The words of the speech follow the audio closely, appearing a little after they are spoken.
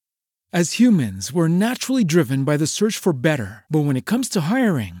As humans, we're naturally driven by the search for better. But when it comes to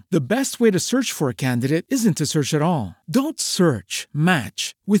hiring, the best way to search for a candidate isn't to search at all. Don't search,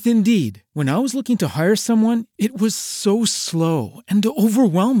 match with Indeed. When I was looking to hire someone, it was so slow and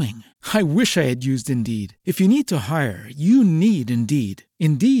overwhelming. I wish I had used Indeed. If you need to hire, you need Indeed.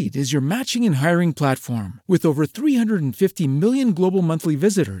 Indeed is your matching and hiring platform with over 350 million global monthly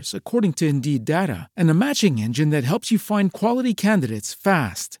visitors, according to Indeed data, and a matching engine that helps you find quality candidates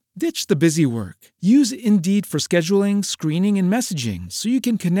fast. Ditch the busy work. Use Indeed for scheduling, screening, and messaging so you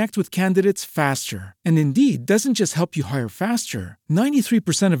can connect with candidates faster. And Indeed doesn't just help you hire faster.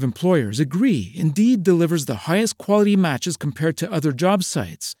 93% of employers agree Indeed delivers the highest quality matches compared to other job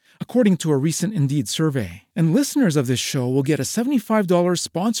sites, according to a recent Indeed survey. And listeners of this show will get a $75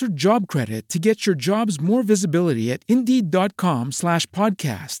 sponsored job credit to get your jobs more visibility at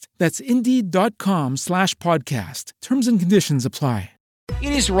Indeed.com/podcast. That's Indeed.com/podcast. Terms and conditions apply.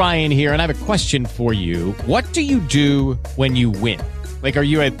 It is Ryan here, and I have a question for you. What do you do when you win? Like, are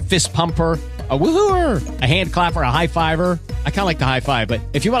you a fist pumper, a woo-hooer, a hand clapper, a high fiver? I kind of like the high five, but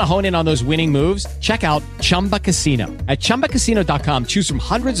if you want to hone in on those winning moves, check out Chumba Casino. At ChumbaCasino.com, choose from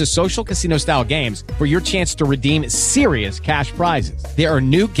hundreds of social casino-style games for your chance to redeem serious cash prizes. There are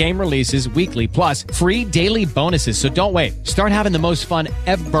new game releases weekly, plus free daily bonuses, so don't wait. Start having the most fun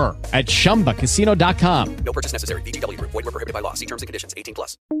ever at ChumbaCasino.com. No purchase necessary. VGW Group. Void where prohibited by law. See terms and conditions.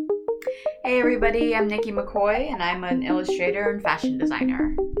 18+. Hey everybody, I'm Nikki McCoy, and I'm an illustrator and fashion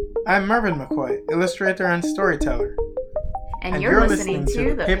designer. I'm Mervyn McCoy, illustrator and storyteller. And you're listening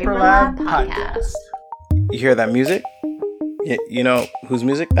to the Paper Lab Podcast. You hear that music? You know whose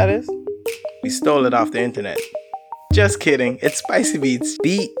music that is? We stole it off the internet. Just kidding, it's Spicy Beats,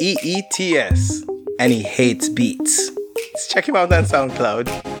 Beets, and he hates beats. Let's check him out on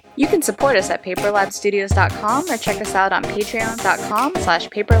SoundCloud. You can support us at paperlabstudios.com or check us out on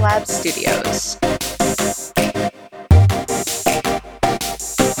patreon.com/paperlabstudios.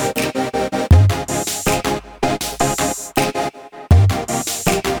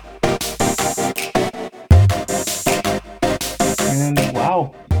 And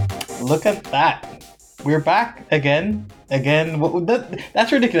wow, look at that. We're back again.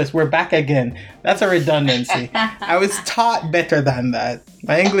 That's ridiculous. We're back again. That's a redundancy. I was taught better than that.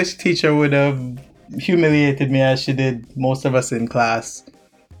 My English teacher would have humiliated me as she did most of us in class.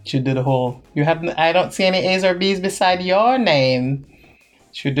 She did a whole, I don't see any A's or B's beside your name.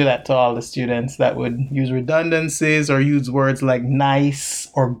 She would do that to all the students that would use redundancies or use words like nice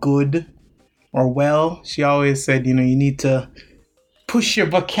or good or well. She always said, you need to push your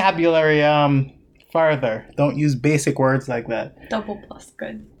vocabulary farther. Don't use basic words like that. Double plus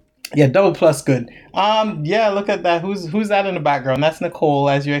good. Yeah, double plus good. Yeah, look at that. Who's that in the background? That's Nicole,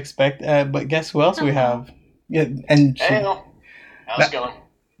 as you expect. But guess who else we have? Yeah, and hey, how's it going?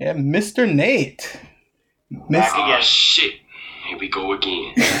 Yeah, Mr. Nate. Back again. Shit. Here we go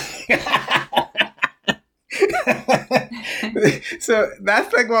again. So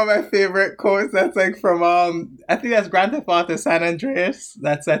that's like one of my favorite quotes. That's like from I think that's Grand Theft Auto San Andreas.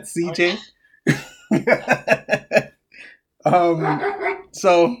 That's at CJ.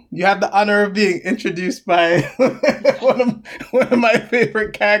 So you have the honor of being introduced by one of my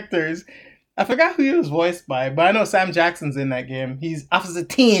favorite characters. I forgot who he was voiced by, but I know Sam Jackson's in that game. He's Officer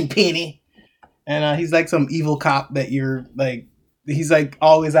Tenpenny, and he's like some evil cop that you're like. He's like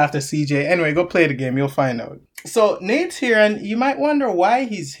always after CJ. Anyway, go play the game. You'll find out. So Nate's here, and you might wonder why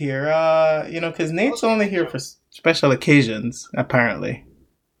he's here. Because Nate's only here for special occasions, apparently.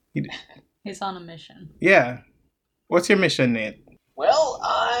 He's on a mission. Yeah. What's your mission, Nate? Well,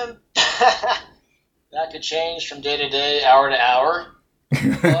 that could change from day to day, hour to hour.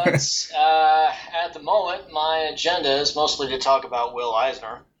 But at the moment, my agenda is mostly to talk about Will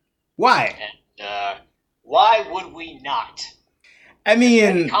Eisner. Why? And why would we not? I mean,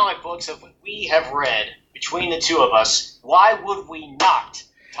 many comic books that we have read between the two of us, why would we not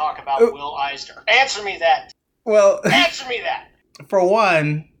talk about Will Eisner? Answer me that. Well, answer me that. For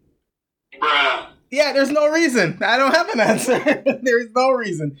one, bruh. Yeah, there's no reason. I don't have an answer. There's no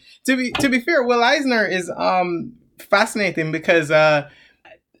reason. To be fair, Will Eisner is fascinating because I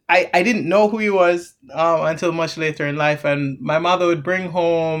didn't know who he was until much later in life, and my mother would bring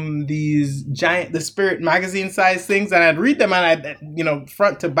home these the Spirit magazine size things, and I'd read them, and I'd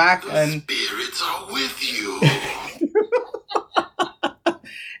front to back, and the spirits are with you.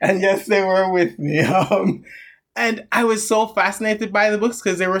 And yes, they were with me. And I was so fascinated by the books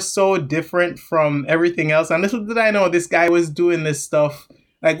because they were so different from everything else. And little did I know this guy was doing this stuff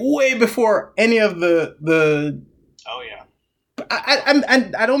like way before any of the. Oh yeah.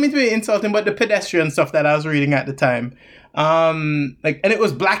 I don't mean to be insulting, but the pedestrian stuff that I was reading at the time. Like, and it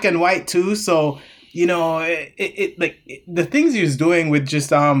was black and white too. So, you know, the things he was doing with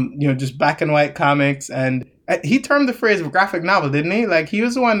just, you know, just black and white comics, and he termed the phrase graphic novel, didn't he? Like, he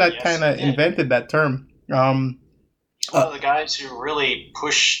was the one that kind of invented that term. He's one of the guys who really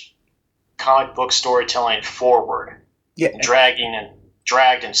pushed comic book storytelling forward. Yeah. Dragged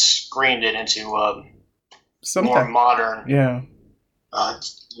and screamed it into more modern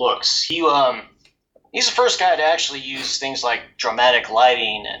looks. He's the first guy to actually use things like dramatic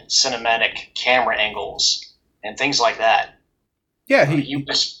lighting and cinematic camera angles and things like that. Yeah,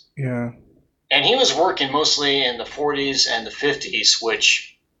 and he was working mostly in the 40s and the 50s,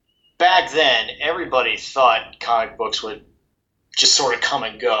 which back then everybody thought comic books would just sort of come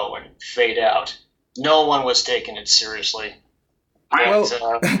and go and fade out. No one was taking it seriously.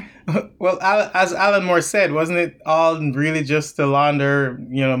 Well, as Alan Moore said, wasn't it all really just to launder,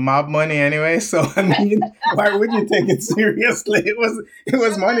 you know, mob money anyway? So I mean, why would you take it seriously? It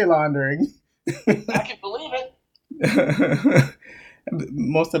was money laundering. I can believe it.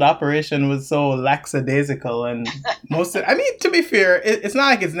 Most of the operation was so lackadaisical, and I mean, to be fair, it's not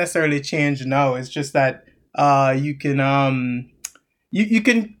like it's necessarily changed now. It's just that you can you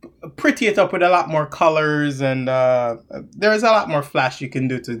can pretty it up with a lot more colors, and there's a lot more flash you can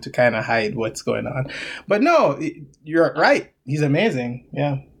do to kind of hide what's going on. But no, you're right. He's amazing.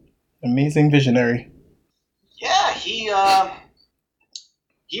 Yeah, amazing visionary. Yeah, he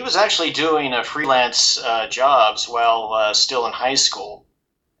was actually doing freelance jobs while still in high school.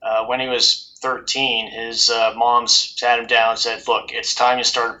 When he was 13, his mom sat him down and said, "Look, it's time you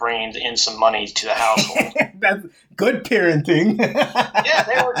start bringing in some money to the household." That's good parenting. Yeah,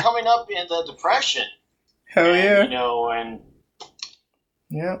 they were coming up in the Depression. Hell yeah. You know, and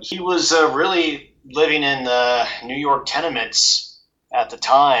he was really living in New York tenements at the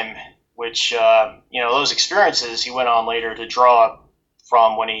time, which, you know, those experiences he went on later to draw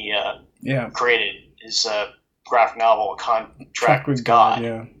from when he created his graphic novel, A Contract with God.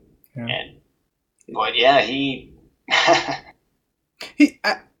 Yeah. But yeah, he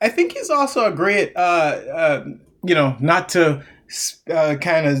I think he's also a great, you know, not to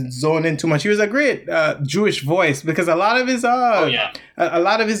kind of zone in too much. He was a great Jewish voice, because a lot of his a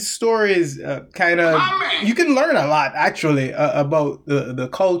lot of his stories kind of, you can learn a lot actually about the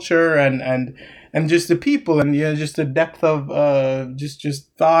culture and just the people, and, you know, just the depth of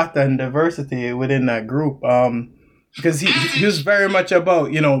just thought and diversity within that group. Because he was very much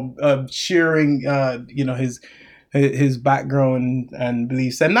about, you know, sharing, you know, his background and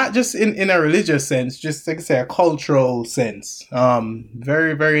beliefs, and not just in a religious sense, just like I say, a cultural sense.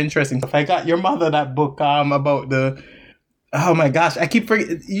 Very, very interesting. If I got your mother that book about the, oh my gosh, I keep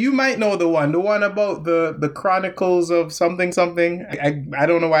forgetting. You might know the one about the Chronicles of something. I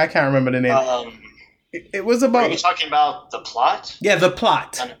don't know why I can't remember the name. It was about. Are you talking about The Plot? Yeah, The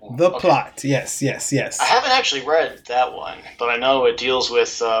Plot. Plot. Yes. I haven't actually read that one, but I know it deals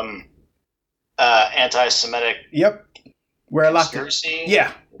with anti-Semitic. Yep. Where a lot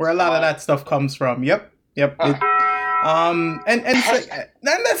of that stuff comes from. Yep. And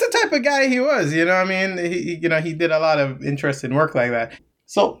that's the type of guy he was. You know what I mean? He did a lot of interesting work like that.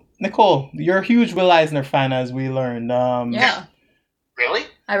 So, Nicole, you're a huge Will Eisner fan, as we learned. Yeah. Really?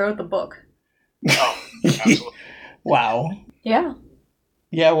 I wrote the book. Oh, absolutely. Wow. Yeah.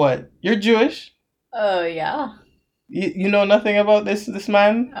 Yeah, what? You're Jewish? Yeah. You know nothing about this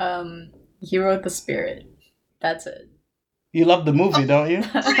man? He wrote The Spirit. That's it. You love the movie, don't you?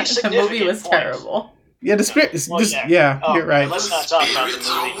 The movie was terrible. Yeah, the Spirit is you're right. Let's not talk about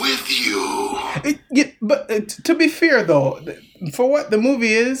the movie. With you. But to be fair, though, for what the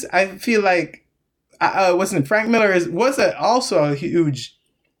movie is, I feel like Frank Miller was also a huge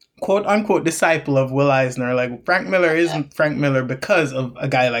quote unquote disciple of Will Eisner. Like, Frank Miller isn't Frank Miller because of a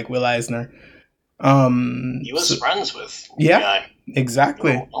guy like Will Eisner. He was friends with the guy.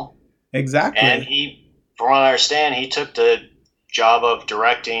 Exactly. Exactly. And he, from what I understand, he took the job of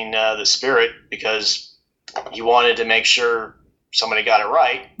directing The Spirit because he wanted to make sure somebody got it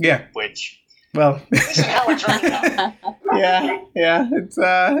right. Yeah. Which, well, isn't how it turned out. Yeah. It's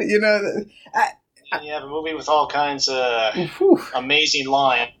you know. You have a movie with all kinds of amazing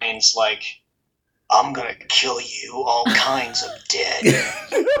lines like, "I'm gonna kill you all kinds of dead."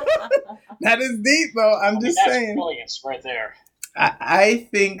 That is deep, though. I'm just saying. Brilliance right there. I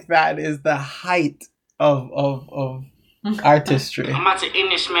think that is the height of artistry. I'm about to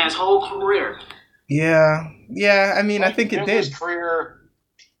end this man's whole career. Yeah. I mean, I think it did. His career,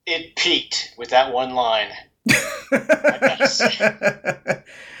 it peaked with that one line.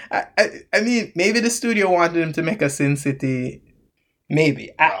 I mean, maybe the studio wanted him to make a Sin City.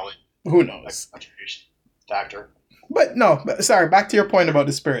 Maybe. Probably. Who knows? Contribution factor. But no, sorry, back to your point about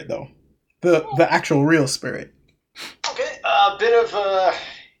the spirit, though. The actual real spirit. Okay, a bit of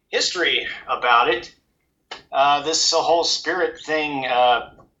history about it. This whole spirit thing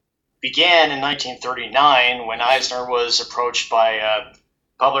began in 1939 when Eisner was approached by a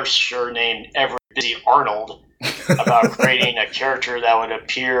publisher named Everett Busy Arnold about creating a character that would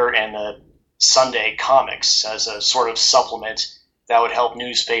appear in the Sunday comics as a sort of supplement that would help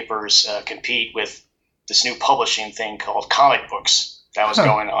newspapers compete with this new publishing thing called comic books that was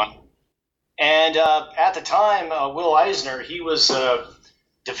going on. And at the time, Will Eisner, he was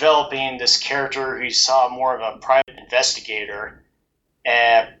developing this character. He saw more of a private investigator,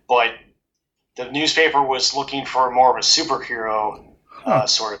 but the newspaper was looking for more of a superhero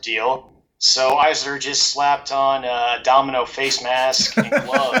sort of deal. So Eisner just slapped on a domino face mask and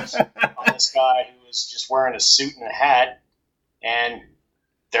gloves on this guy who was just wearing a suit and a hat, and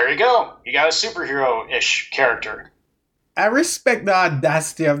there you go. You got a superhero-ish character. I respect the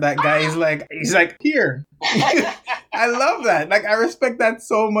audacity of that guy. He's like, here. I love that. Like, I respect that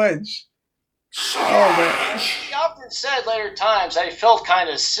so much. Oh, man. He often said later times that he felt kind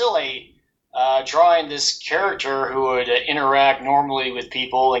of silly drawing this character who would interact normally with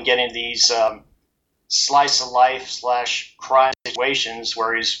people and getting these slice of life / crime situations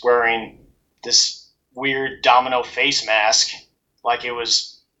where he's wearing this weird domino face mask like it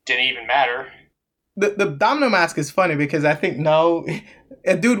didn't even matter. The domino mask is funny because I think now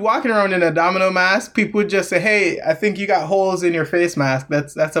a dude walking around in a domino mask, people would just say, "Hey, I think you got holes in your face mask."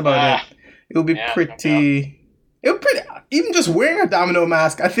 That's about it. It'll be pretty. Even just wearing a domino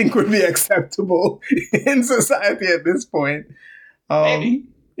mask, I think, would be acceptable in society at this point. Maybe.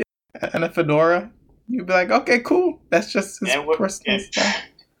 Yeah, and a fedora, you'd be like, "Okay, cool. That's just his personal stuff."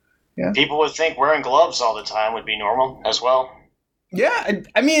 Yeah. People would think wearing gloves all the time would be normal as well. Yeah,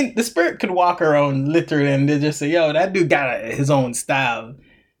 I mean, the spirit could walk around literally and they just say, "Yo, that dude got his own style.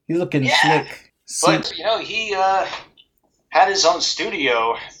 He's looking slick." But, he had his own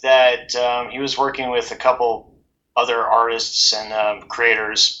studio that he was working with a couple other artists and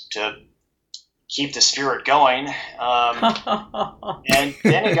creators to keep the spirit going. And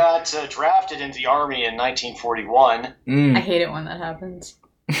then he got drafted into the Army in 1941. I hate it when that happens.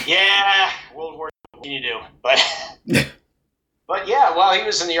 Yeah, World War II, what can you do? But yeah, while he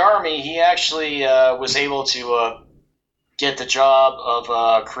was in the Army, he actually was able to get the job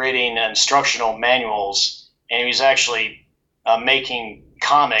of creating instructional manuals, and he was actually making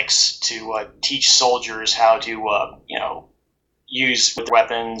comics to teach soldiers how to, use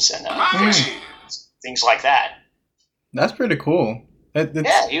weapons and things like that. That's pretty cool.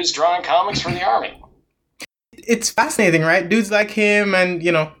 Yeah, he was drawing comics for the Army. It's fascinating, right? Dudes like him and,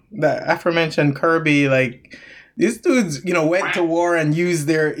 the aforementioned Kirby, like... These dudes, went to war and used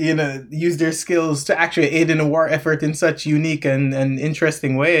their skills to actually aid in a war effort in such unique and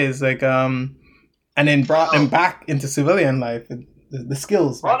interesting ways, like and then brought them back into civilian life. The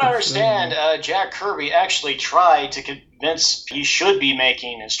skills. Well, I understand. Jack Kirby actually tried to convince he should be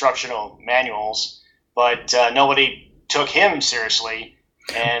making instructional manuals, but nobody took him seriously,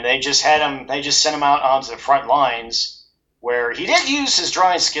 and they just sent him out onto the front lines. Where he did use his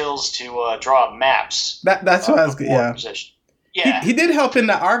drawing skills to draw maps. That's what I was. Yeah. Yeah. He did help in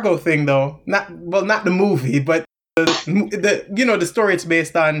the Argo thing, though. Not the movie, but the story it's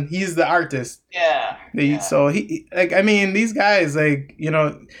based on. He's the artist. Yeah. So these guys, they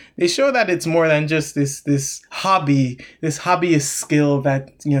show that it's more than just this hobbyist skill that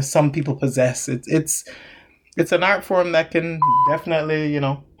some people possess. It's an art form that can definitely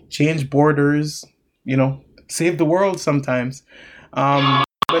change borders. Save the world sometimes. But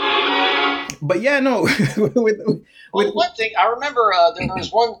yeah, no. One thing, I remember there was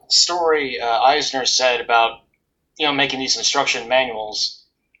one story Eisner said about, making these instruction manuals.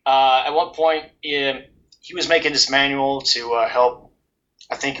 At one point, he was making this manual to help,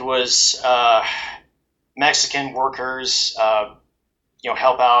 I think it was Mexican workers,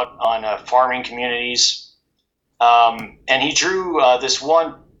 help out on farming communities. And he drew this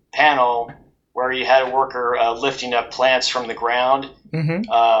one panel where he had a worker lifting up plants from the ground,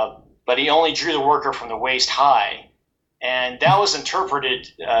 but he only drew the worker from the waist high. And that was interpreted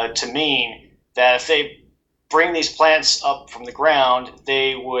to mean that if they bring these plants up from the ground,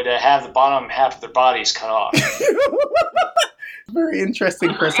 they would have the bottom half of their bodies cut off. Very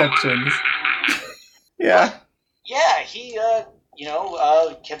interesting perceptions. Yeah. Yeah, he,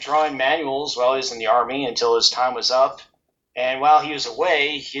 kept drawing manuals while he was in the Army until his time was up. And while he was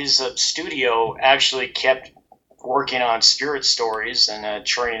away, his studio actually kept working on spirit stories and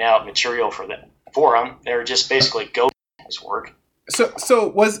churning out material for him. They were just basically goading his work. So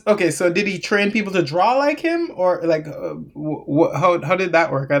did he train people to draw like him, or like how did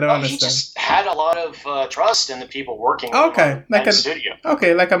that work? I don't understand. He just had a lot of trust in the people working. Okay, like a studio.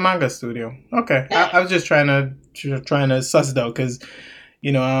 Okay, like a manga studio. Okay, yeah. I was just trying to suss it out because,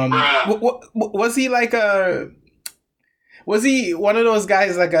 was he like was he one of those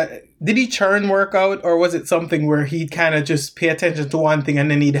guys did he churn workout, or was it something where he'd kind of just pay attention to one thing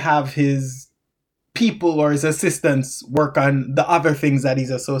and then he'd have his people or his assistants work on the other things that he's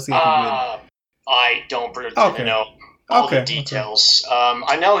associated with? I don't pretend to know all the details.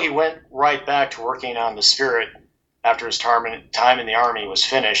 I know he went right back to working on the Spirit after his time in the Army was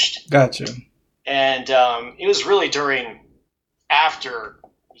finished. Gotcha. And it was really after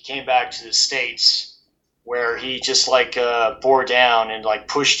he came back to the States where he just bore down and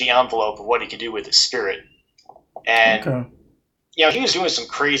pushed the envelope of what he could do with the Spirit. And he was doing some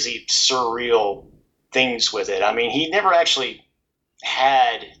crazy surreal things with it. I mean, he never actually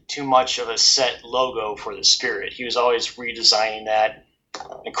had too much of a set logo for the Spirit. He was always redesigning that,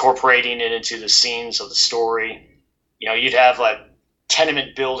 incorporating it into the scenes of the story. You'd have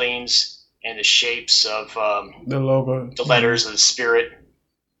tenement buildings and the shapes of the logo, the letters of the Spirit.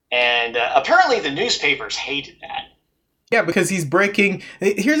 And apparently the newspapers hated that. Yeah, because he's breaking.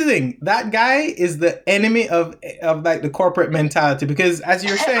 Here's the thing: that guy is the enemy of the corporate mentality. Because as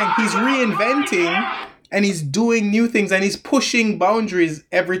you're saying, he's reinventing and he's doing new things and he's pushing boundaries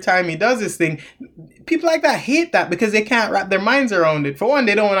every time he does this thing. People like that hate that because they can't wrap their minds around it. For one,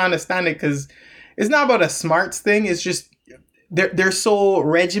 they don't want to understand it because it's not about a smarts thing. It's just they're so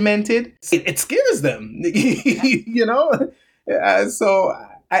regimented. It scares them, So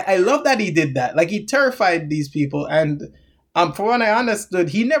I love that he did that. He terrified these people. And for what I understood,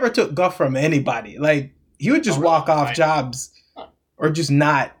 he never took guff from anybody. He would just walk off jobs or just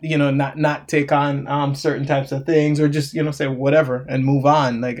not take on certain types of things or just, say whatever and move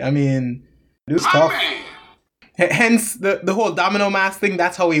on. It was tough. Hence the whole domino mask thing.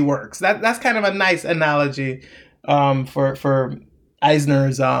 That's how he works. That's kind of a nice analogy for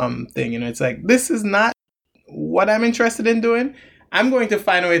Eisner's thing. It's this is not what I'm interested in doing. I'm going to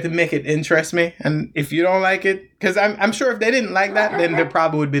find a way to make it interest me, and if you don't like it, because I'm sure if they didn't like that, then there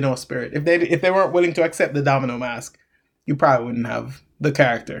probably would be no Spirit. If they weren't willing to accept the domino mask, you probably wouldn't have the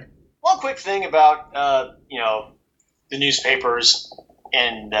character. One quick thing about the newspapers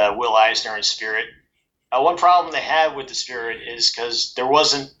and Will Eisner and Spirit. One problem they had with the Spirit is because there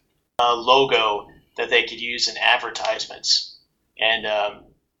wasn't a logo that they could use in advertisements, and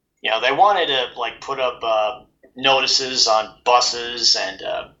they wanted to put up notices on buses and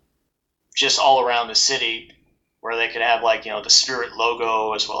just all around the city where they could have the Spirit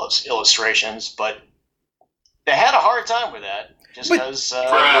logo as well as illustrations, but they had a hard time with that just because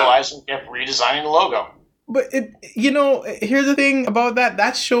Will Eisner kept redesigning the logo. But here's the thing about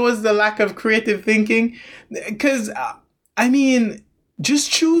that shows the lack of creative thinking, because just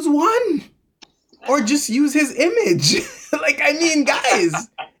choose one or just use his image. Guys,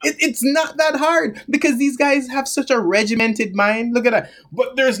 it's not that hard because these guys have such a regimented mind. Look at that.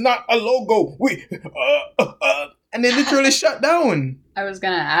 But there's not a logo. And they literally shut down. I was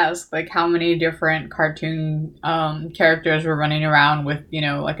gonna ask, how many different cartoon characters were running around with,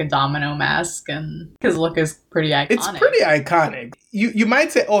 a domino mask, and his look is pretty iconic. It's pretty iconic. You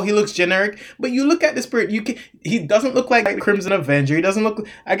might say, oh, he looks generic, but you look at the Spirit. He doesn't look like Crimson Avenger. He doesn't look.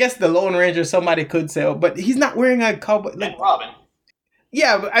 I guess the Lone Ranger somebody could say, but he's not wearing a cowboy. Robin.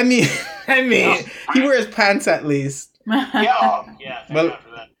 Yeah, but he wears pants at least. Yeah. Well,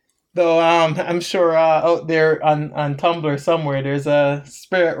 though I'm sure out there on Tumblr somewhere there's a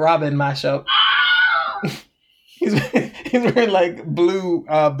Spirit Robin mashup. he's wearing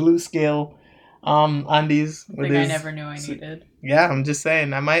blue scale undies. I never knew I needed. Yeah, I'm just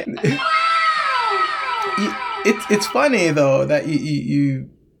saying I might. It's funny though that you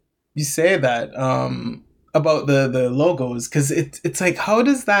say that about the logos, because it's how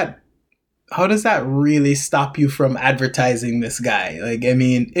does that really stop you from advertising this guy?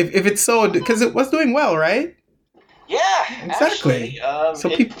 If it's so, because it was doing well, right? Yeah, exactly.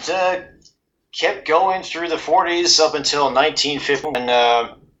 Actually, it kept going through the 40s up until 1950 when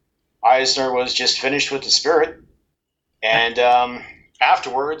Eisner was just finished with the Spirit, and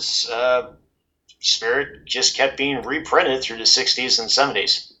afterwards, Spirit just kept being reprinted through the 60s and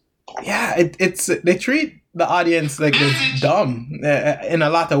 70s. Yeah, it's they treat the audience like they're dumb in a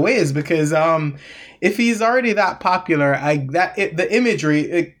lot of ways, because if he's already that popular, the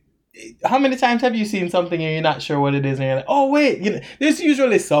imagery. How many times have you seen something and you're not sure what it is, and you're like, oh wait, there's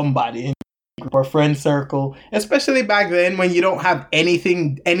usually somebody. or friend circle, especially back then when you don't have any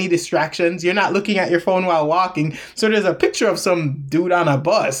distractions. You're not looking at your phone while walking. So there's a picture of some dude on a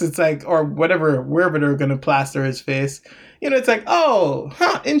bus. It's like, or whatever, wherever they're going to plaster his face. It's like, oh,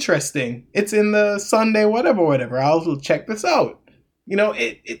 interesting. It's in the Sunday, whatever. I'll check this out.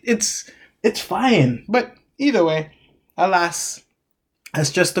 It's fine. But either way, alas,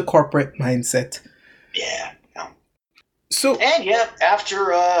 that's just the corporate mindset. Yeah. So, and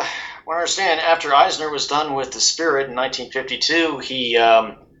after after Eisner was done with The Spirit in 1952, he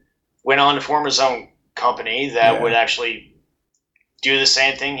went on to form his own company that would actually do the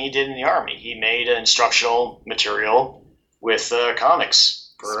same thing he did in the Army. He made instructional material with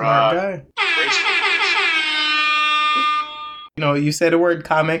comics for smart guy. You say the word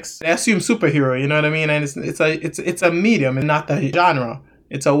comics, I assume superhero. You know what I mean? And it's a medium and not the genre.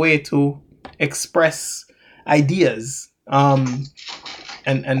 It's a way to express ideas.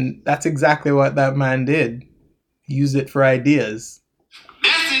 And that's exactly what that man did. He used it for ideas.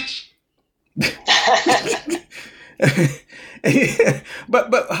 Message.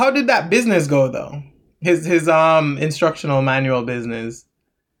 But how did that business go though? His instructional manual business.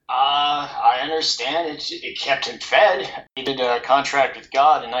 I understand it kept him fed. He did a contract with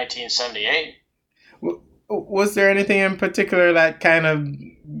God in 1978. Was there anything in particular that kind of,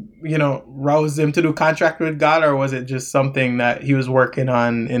 roused him to do contract with God, or was it just something that he was working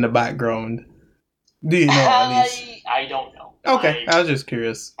on in the background? Do you know at least? I don't know. Okay, I was just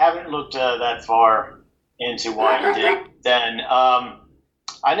curious. Haven't looked that far into what he did then.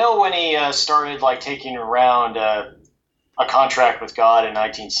 I know when he started taking around a contract with God in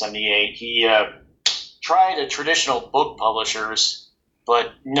 1978, he tried a traditional book publishers,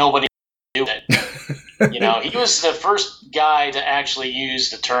 but nobody knew it. He was the first guy to actually use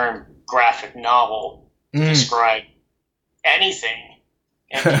the term graphic novel to describe anything.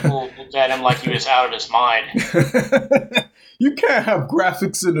 And people looked at him like he was out of his mind. You can't have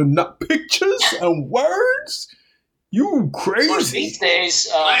graphics and not pictures and words? You crazy. Of course, these days,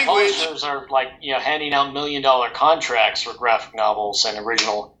 publishers are handing out $1 million contracts for graphic novels and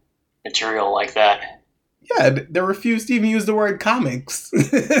original material like that. Yeah, they refuse to even use the word comics.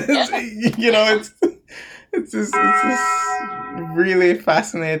 It's this really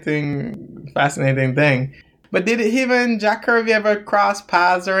fascinating thing. But did him and Jack Kirby ever cross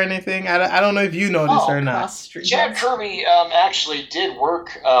paths or anything? I don't know if you know this or not. Jack Kirby actually did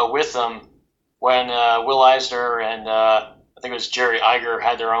work with them when Will Eisner and I think it was Jerry Iger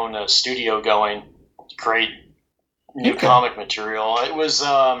had their own studio going to create new comic material. It was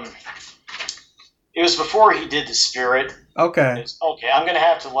before he did The Spirit. Okay. I'm gonna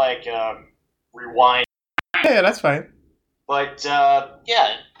have to rewind. Yeah, that's fine. But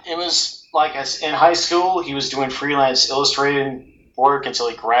it was in high school he was doing freelance illustrating work until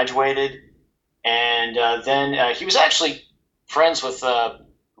he graduated, and then he was actually friends with who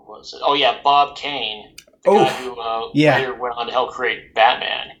was it? Oh yeah, Bob Kane, the guy who later went on to help create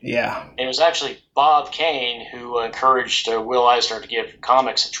Batman. Yeah. And it was actually Bob Kane who encouraged Will Eisner to give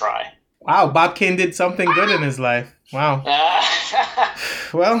comics a try. Wow, Bob Kane did something good in his life. Wow.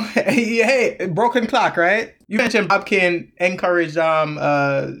 Well, hey, broken clock, right? You mentioned Bob Kane encouraged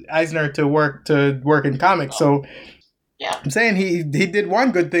Eisner to work in comics, so yeah, I'm saying he did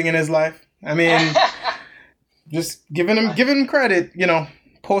one good thing in his life. I mean, just giving him credit,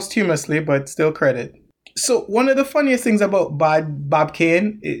 posthumously, but still credit. So one of the funniest things about Bob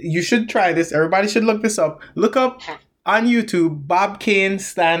Kane, you should try this. Everybody should look this up. Look up on YouTube, Bob Kane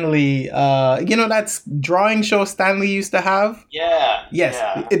Stanley. That's drawing show Stanley used to have? Yeah. Yes.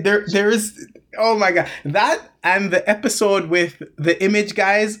 Yeah. There is, oh my God. That and the episode with the Image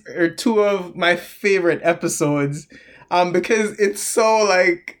guys are two of my favorite episodes. Because it's so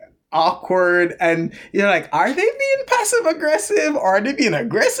awkward and you're like, are they being passive aggressive or are they being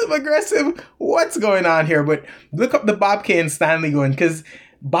aggressive? What's going on here? But look up the Bob Kane Stanley going, because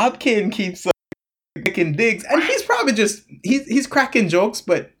Bob Kane keeps making digs, and he's probably just he's cracking jokes.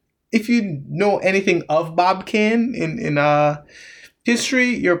 But if you know anything of Bob Kane in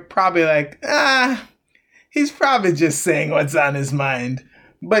history, you're probably like, he's probably just saying what's on his mind.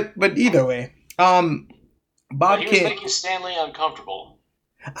 But either way, Bob Kane was making Stanley uncomfortable.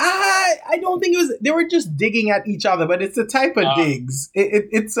 I don't think it was. They were just digging at each other, but it's a type of digs.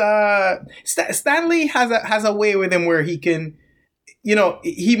 It's Stanley has a way with him where he can.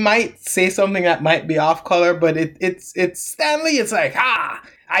 He might say something that might be off color, but it's Stanley. It's like,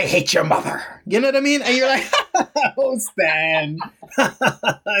 I hate your mother. You know what I mean? And you're like, oh, Stan,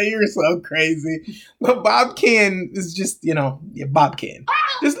 you're so crazy. But Bob Kane is just, Bob Kane.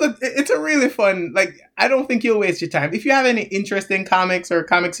 Just look, it's a really fun, I don't think you'll waste your time. If you have any interest in comics or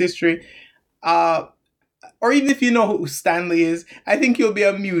comics history, or even if you know who Stan Lee is, I think you'll be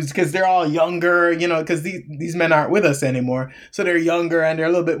amused because they're all younger, you know, because these men aren't with us anymore. So they're younger and they're a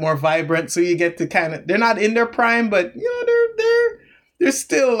little bit more vibrant. So you get to they're not in their prime, but, you know, they're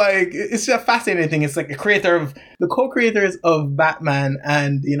still like, it's just a fascinating thing. It's like the co-creators of Batman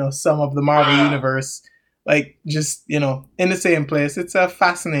and, you know, some of the Marvel Universe, like just, you know, in the same place. It's a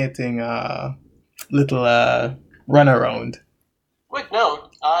fascinating little runaround. Quick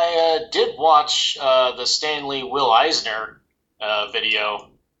note, I did watch the Stan Lee Will Eisner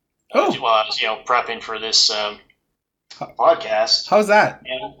video while I was, you know, prepping for this podcast. How's that?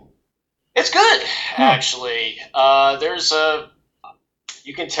 And it's good, actually.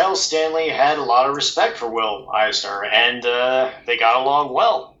 You can tell Stan Lee had a lot of respect for Will Eisner, and they got along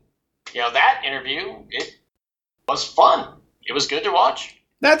well. You know, that interview, it was fun. It was good to watch.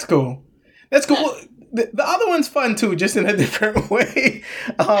 That's cool. That's cool. Well, the other one's fun too, just in a different way.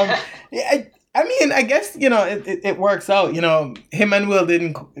 I mean, I guess, you know, it works out. You know, him and Will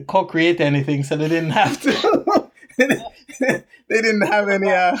didn't co-create anything, so they didn't have to. They didn't have any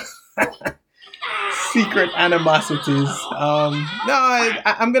secret animosities.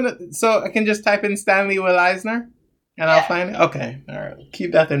 I'm gonna. So I can just type in Stan Lee Will Eisner, and I'll find it. Okay, all right.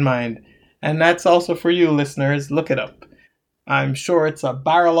 Keep that in mind, and that's also for you, listeners. Look it up. I'm sure it's a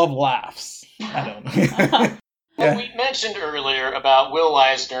barrel of laughs. I don't know. Well, we mentioned earlier about Will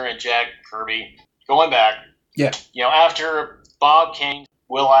Eisner and Jack Kirby going back. Yeah. You know, after Bob Kane,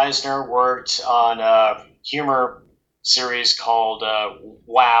 Will Eisner worked on a humor series called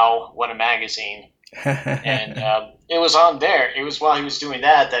Wow, What a Magazine. And it was on there. It was while he was doing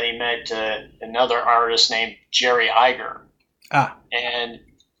that he met another artist named Jerry Iger. And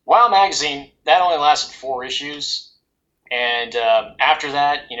Wow Magazine, that only lasted 4 issues. And after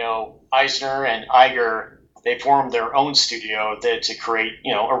that, you know, Eisner and Iger, they formed their own studio to create,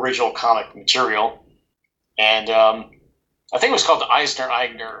 you know, original comic material. And I think it was called the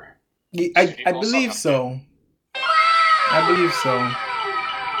Eisner-Eigner. I believe so. I believe so.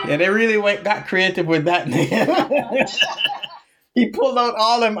 Yeah, they really got creative with that name. He pulled out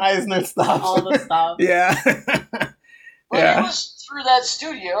all them Eisner stuff. All the stuff. Yeah. But it was through that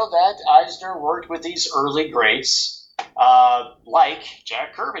studio that Eisner worked with these early greats, like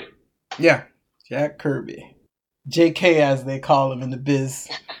Jack Kirby. Yeah, Jack Kirby. JK, as they call him in the biz.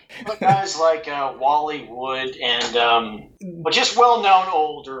 But guys like Wally Wood and just well-known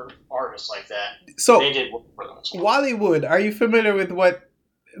older artists like that. So they did work for them. Wally Wood, are you familiar with what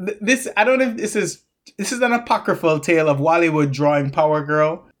this? I don't know if this is an apocryphal tale of Wally Wood drawing Power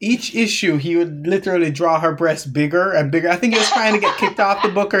Girl. Each issue, he would literally draw her breasts bigger and bigger. I think he was trying to get kicked off the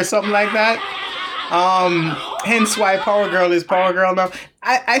book or something like that. Hence why Power Girl is Power Girl now.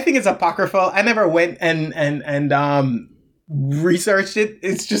 I think it's apocryphal. I never went and researched it.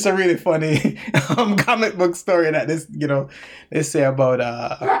 It's just a really funny comic book story that they say about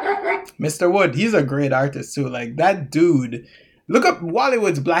Mr. Wood. He's a great artist too. Like that dude. Look up Wally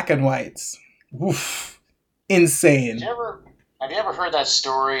Wood's black and whites. Oof. Insane. Have you ever heard that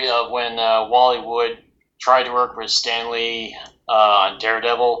story of when Wally Wood tried to work with Stan Lee on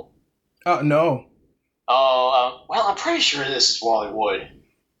Daredevil? Oh, no. Oh, well, I'm pretty sure this is Wally Wood.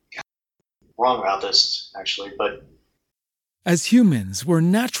 Wrong about this, actually, but... As humans, we're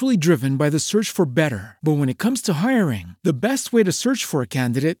naturally driven by the search for better. But when it comes to hiring, the best way to search for a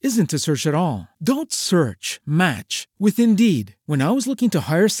candidate isn't to search at all. Don't search, match with Indeed. When I was looking to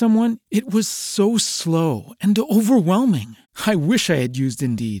hire someone, it was so slow and overwhelming. I wish I had used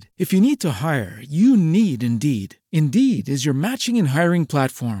Indeed. If you need to hire, you need Indeed. Indeed is your matching and hiring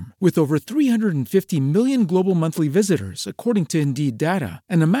platform with over 350 million global monthly visitors, according to Indeed data,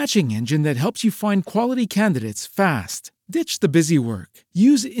 and a matching engine that helps you find quality candidates fast. Ditch the busy work.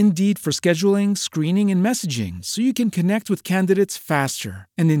 Use Indeed for scheduling, screening, and messaging so you can connect with candidates faster.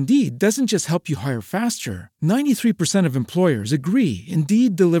 And Indeed doesn't just help you hire faster. 93% of employers agree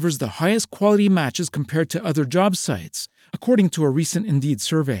Indeed delivers the highest quality matches compared to other job sites, according to a recent Indeed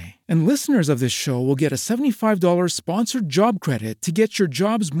survey. And listeners of this show will get a $75 sponsored job credit to get your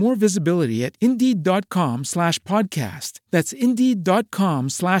jobs more visibility at Indeed.com/podcast. That's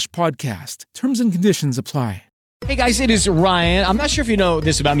Indeed.com/podcast. Terms and conditions apply. Hey guys, it is Ryan. I'm not sure if you know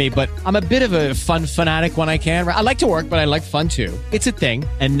this about me, but I'm a bit of a fun fanatic when I can. I like to work, but I like fun too. It's a thing.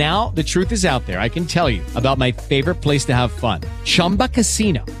 And now the truth is out there. I can tell you about my favorite place to have fun. Chumba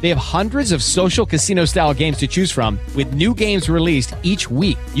Casino. They have hundreds of social casino style games to choose from with new games released each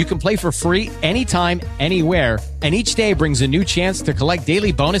week. You can play for free anytime, anywhere. And each day brings a new chance to collect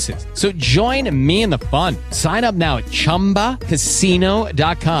daily bonuses. So join me in the fun. Sign up now at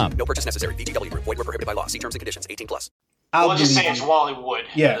ChumbaCasino.com. No purchase necessary. VGW Group. Void where prohibited by law. See terms and conditions. 18+. We'll just say it's Wally Wood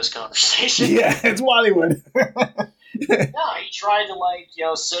in this conversation. Yeah, it's Wally Wood. No, he tried to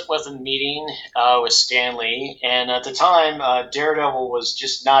sit with a meeting with Stan Lee, and at the time, Daredevil was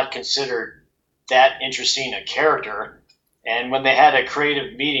just not considered that interesting a character. And when they had a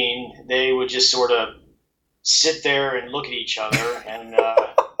creative meeting, they would just sort of sit there and look at each other and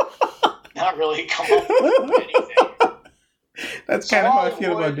not really come up with anything. That's kind of how I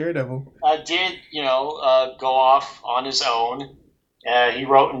feel about Daredevil. Did go off on his own. He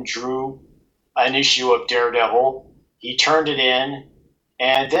wrote and drew an issue of Daredevil. He turned it in,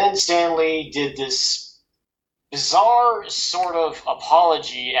 and then Stan Lee did this bizarre sort of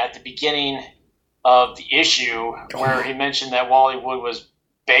apology at the beginning of the issue where he mentioned that Wally Wood was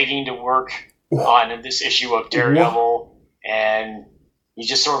begging to work on this issue of Daredevil, and he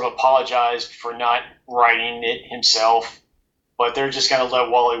just sort of apologized for not writing it himself. But they're just going to let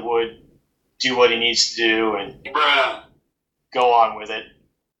Wally Wood do what he needs to do and go on with it.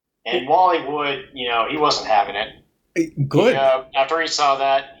 And Wally Wood, he wasn't having it. Good. After he saw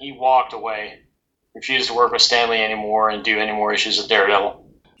that, he walked away, refused to work with Stan Lee anymore and do any more issues of Daredevil.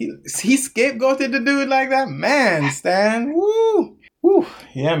 He scapegoated the dude like that? Man, Stan. Woo! Woo!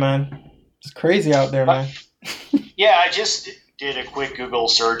 Yeah, man. It's crazy out there, man. Yeah, I just did a quick Google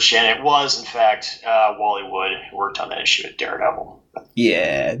search, and it was, in fact, Wally Wood who worked on that issue at Daredevil.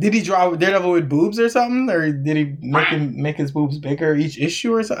 Yeah. Did he draw Daredevil with boobs or something? Or did he make his boobs bigger each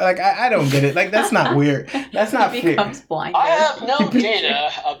issue or something? Like, I don't get it. Like, that's not weird. That's not fair. He becomes blind. I have no data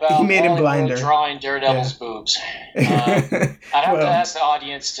about he made him blinder. Drawing Daredevil's boobs. I'd have to ask the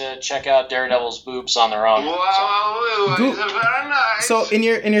audience to check out Daredevil's boobs on their own. So in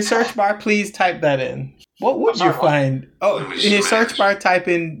your search bar, please type that in. What would you find? Oh, in your search bar, type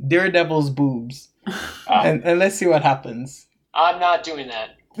in Daredevil's boobs, and let's see what happens. I'm not doing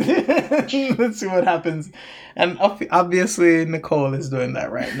that. Let's see what happens. And obviously, Nicole is doing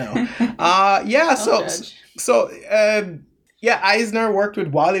that right now. Yeah. Eisner worked with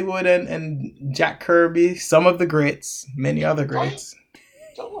Wally Wood and Jack Kirby, some of the greats, many other greats.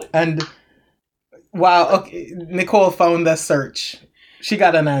 Totally. And Nicole found that search. She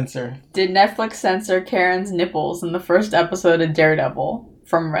got an answer. Did Netflix censor Karen's nipples in the first episode of Daredevil?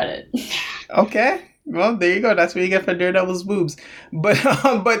 From Reddit. Okay. Well, there you go. That's what you get for Daredevil's boobs. But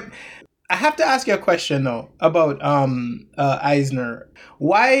I have to ask you a question, though, about Eisner.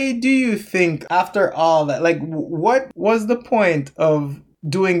 Why do you think, after all that, what was the point of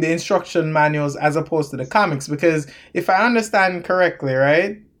doing the instruction manuals as opposed to the comics? Because if I understand correctly,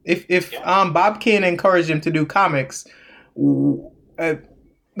 right, if Bob Kane encouraged him to do comics,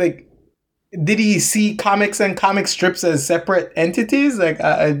 did he see comics and comic strips as separate entities?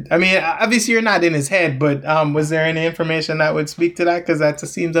 I mean, obviously you're not in his head, but was there any information that would speak to that? Because that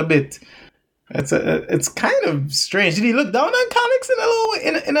just seems a bit. It's kind of strange. Did he look down on comics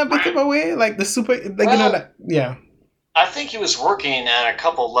in a bit of a way, like the super, yeah. I think he was working at a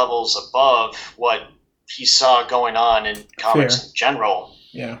couple levels above what he saw going on in comics in general.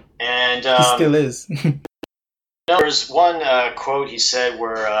 Yeah, and he still is. There's one quote he said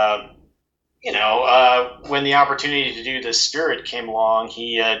where, when the opportunity to do the Spirit came along,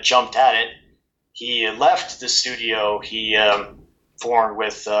 he jumped at it. He left the studio he formed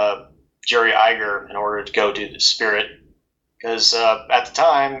with Jerry Iger in order to go do the Spirit. Because at the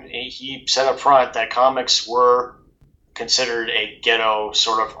time, he said up front that comics were considered a ghetto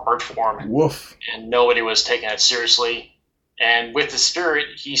sort of art form. Woof. And nobody was taking it seriously. And with the Spirit,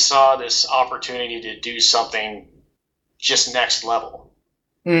 he saw this opportunity to do something just next level.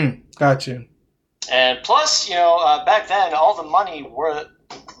 Got you. And plus, back then, all the money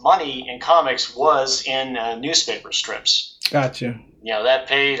in comics was in newspaper strips. Got you. That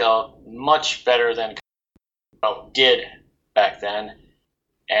paid much better than did back then.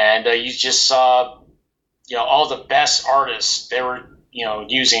 And you just saw, all the best artists, they were,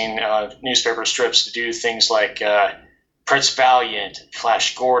 using newspaper strips to do things like Prince Valiant,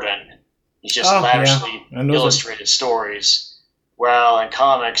 Flash Gordon. He just lavishly illustrated stories. Well, in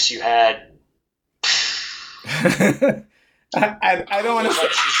comics, you had I don't want to say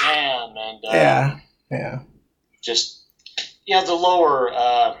Shazam and just the lower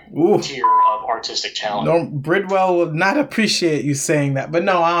tier of artistic talent. No, Bridwell will not appreciate you saying that, but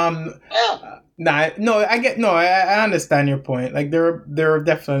no, I understand your point. Like they're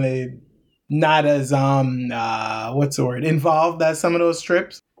definitely not as involved as some of those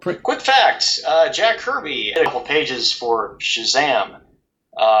strips. Quick fact: Jack Kirby had a couple pages for Shazam,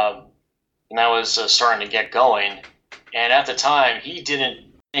 and that was starting to get going. And at the time, he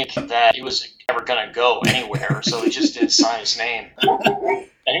didn't think that it was never going to go anywhere, so he just didn't sign his name. And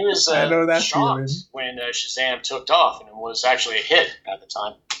he was shocked when Shazam took off, and it was actually a hit at the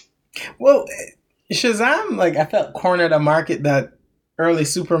time. Well, Shazam, like, I felt cornered a market that early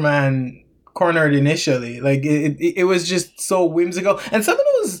Superman cornered initially. Like, it was just so whimsical. And some of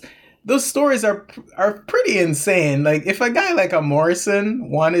those stories are pretty insane. Like, if a guy like a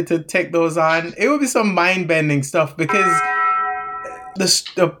Morrison wanted to take those on, it would be some mind-bending stuff, because the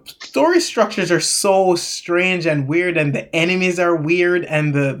story structures are so strange and weird, and the enemies are weird,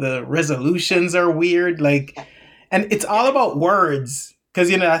 and the resolutions are weird. Like, and it's all about words, because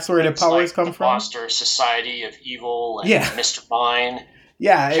that's where the powers come from. Foster Society of Evil and Mr. Mine.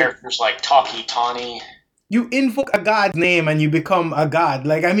 Yeah, characters like Taki Tani. You invoke a god's name and you become a god.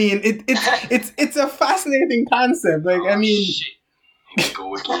 Like, I mean, it's a fascinating concept. Like, I mean,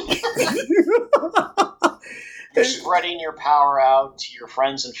 you're spreading your power out to your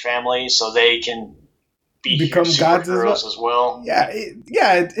friends and family so they can become gods as well. Yeah,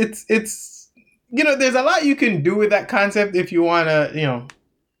 it's there's a lot you can do with that concept if you want to,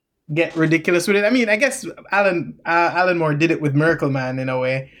 get ridiculous with it. I mean, I guess Alan Moore did it with Miracle Man in a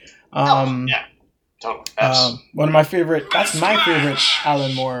way. Yeah, totally. That's my favorite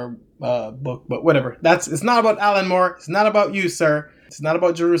Alan Moore book, but whatever. It's not about Alan Moore. It's not about you, sir. It's not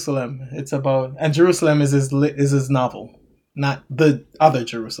about Jerusalem. And Jerusalem is his novel, not the other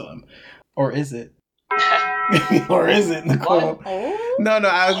Jerusalem. Or is it? Or is it, Nicole? No,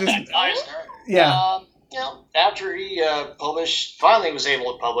 I was just... Eisner. Yeah. After he finally was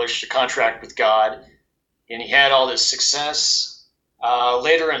able to publish The Contract with God, and he had all this success,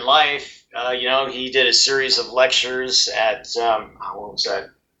 later in life, he did a series of lectures at, what was that?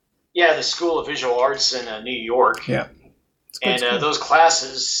 Yeah, the School of Visual Arts in New York. Yeah. And those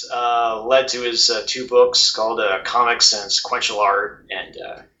classes led to his two books called Comics and Sequential Art and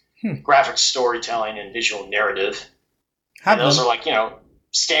Graphic Storytelling and Visual Narrative. And those are like,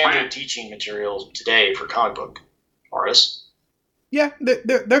 standard teaching materials today for comic book artists. Yeah,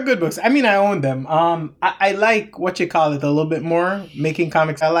 they're good books. I mean, I own them. I like a little bit more, making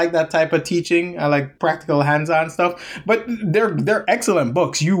comics. I like that type of teaching. I like practical hands-on stuff. But they're excellent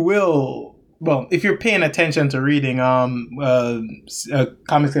books. You will... Well, if you're paying attention to reading comics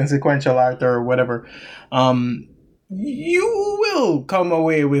and sequential art or whatever, you will come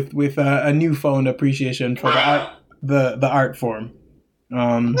away with a newfound appreciation for the art form.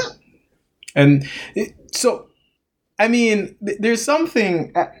 So, I mean, there's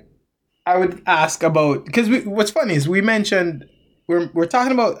something I would ask about, because what's funny is we mentioned we're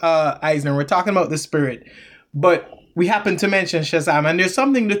talking about Eisner, we're talking about the Spirit, but we happen to mention Shazam, and there's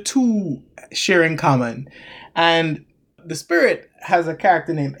something the two share in common. And the Spirit has a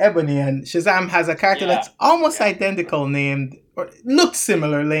character named Ebony, and Shazam has a character that's almost identical, looks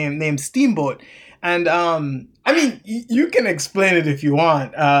similar, named Steamboat. And I mean, you can explain it if you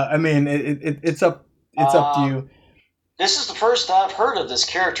want. I mean, it's up to you. This is the first I've heard of this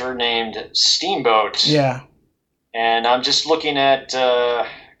character named Steamboat. Yeah. And I'm just looking at a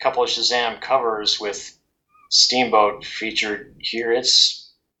couple of Shazam covers with Steamboat featured here.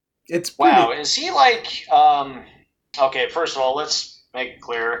 It's pretty. Wow. Is he like? Okay, first of all, let's make it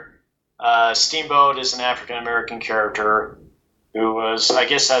clear. Steamboat is an African American character who was, I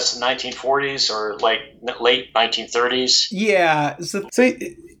guess that's the 1940s or like late 1930s. Yeah, so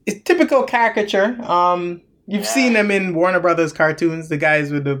it's typical caricature. You've seen them in Warner Brothers cartoons, the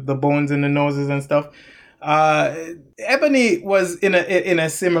guys with the bones in the noses and stuff. Ebony was in a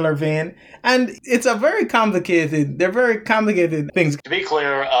similar vein, and it's they're very complicated things. To be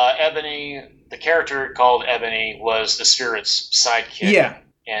clear, Ebony, the character called Ebony, was the Spirit's sidekick. Yeah.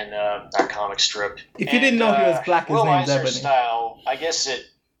 In that comic strip. If you didn't know he was black, his name's Ebony. Style, I guess it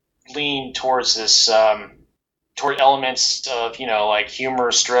leaned towards this, toward elements of, like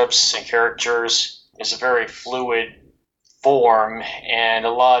humor strips and caricatures. It's a very fluid form, and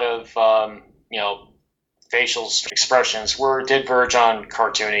a lot of, facial expressions did verge on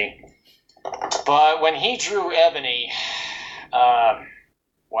cartoony. But when he drew Ebony,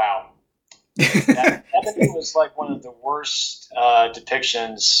 wow. Ebony was like one of the worst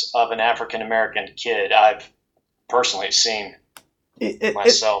depictions of an African American kid I've personally seen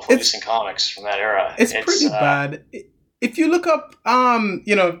myself, at least in comics from that era. It's pretty bad. If you look up,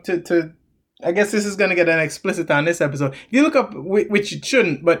 I guess this is going to get an explicit on this episode. If you look up, which it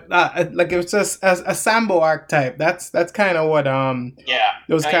shouldn't, but like it's just a Sambo archetype. That's kind of what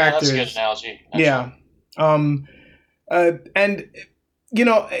those characters. That's a good analogy. Actually. Yeah. And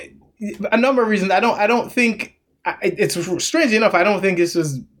a number of reasons. I don't think it's strange enough. I don't think this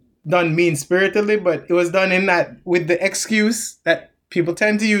was done mean spiritedly, but it was done with the excuse that people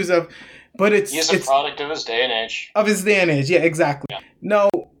tend to use of but he's a product of his day and age. Of his day and age, yeah, exactly. Yeah. No,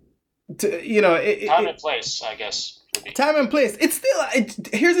 time and place, I guess. Time and place. It's still.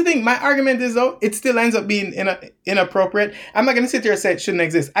 Here's the thing. My argument is though, it still ends up being inappropriate. I'm not gonna sit here and say it shouldn't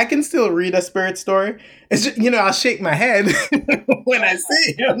exist. I can still read a spirit story. It's just, I'll shake my head when I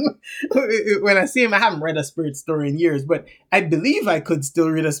see him. When I see him, I haven't read a spirit story in years, but I believe I could still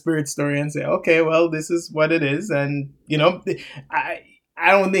read a spirit story and say, okay, well, this is what it is, and I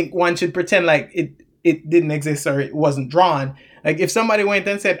don't think one should pretend like it didn't exist or it wasn't drawn. Like, if somebody went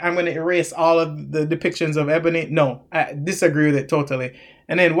and said, I'm going to erase all of the depictions of Ebony, no, I disagree with it totally.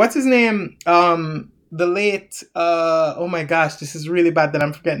 And then, what's his name? The late, oh my gosh, this is really bad that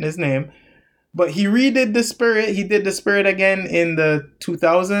I'm forgetting his name. But he redid The Spirit. He did The Spirit again in the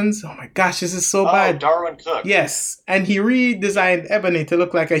 2000s. Oh my gosh, this is so bad. Darwin Cook. Yes. And he redesigned Ebony to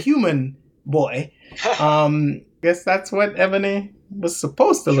look like a human boy. Guess that's what Ebony was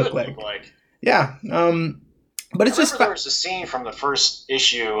supposed to look like. Yeah. But it's just. There was a scene from the first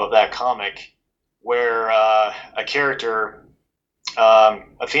issue of that comic where a character,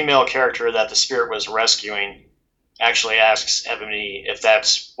 a female character that the Spirit was rescuing, actually asks Ebony if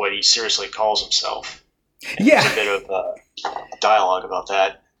that's what he seriously calls himself. And yeah. There's a bit of dialogue about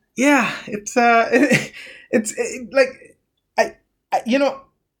that. Yeah, it's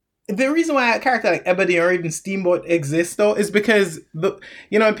the reason why a character like Ebony or even Steamboat exists, though, is because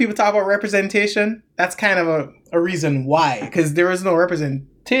when people talk about representation, that's kind of a reason why, because there is no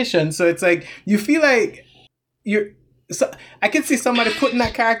representation. So it's like you feel like So I can see somebody putting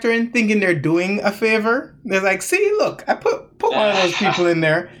that character in, thinking they're doing a favor. They're like, see, look, I put one of those people in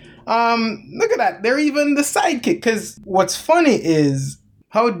there. Look at that. They're even the sidekick. Because what's funny is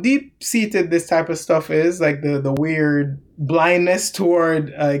how deep-seated this type of stuff is, like the weird blindness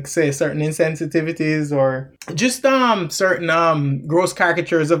toward, like, say, certain insensitivities or just certain gross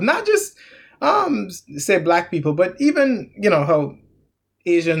caricatures of not just, say, black people, but even, how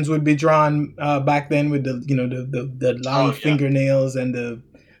Asians would be drawn back then with the long fingernails and the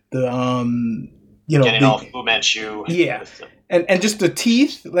getting all Fu Manchu. Yeah. And just the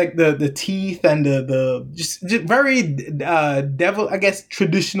teeth, like the teeth and the just very devil, I guess,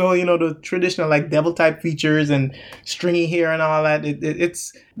 traditional, the traditional like devil type features and stringy hair and all that.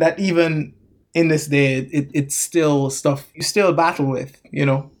 It's that even in this day, it's still stuff you still battle with,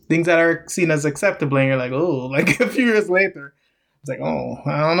 things that are seen as acceptable, and you're like, oh, like a few years later. It's like, oh,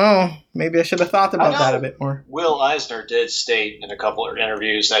 I don't know. Maybe I should have thought about that a bit more. Will Eisner did state in a couple of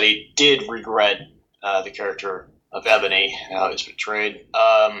interviews that he did regret the character of Ebony, how it was portrayed.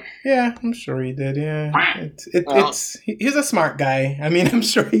 Yeah, I'm sure he did. Yeah, he's a smart guy. I mean, I'm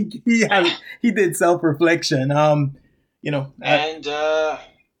sure he did self-reflection. And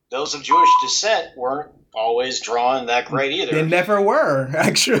those of Jewish descent weren't always drawn that great either. They never were.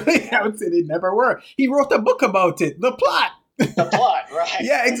 Actually, I would say they never were. He wrote a book about it. The Plot. The Plot, right?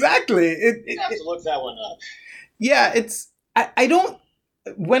 Yeah, exactly. You have to look that one up. Yeah, I don't.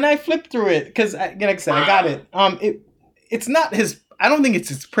 When I flip through it, because like I said, I got it. It's not his. I don't think it's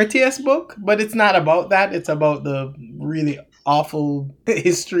his prettiest book, but it's not about that. It's about the really awful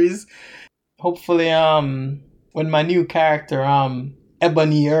histories. Hopefully, when my new character,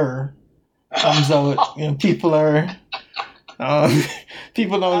 Ebonier, comes out, people are,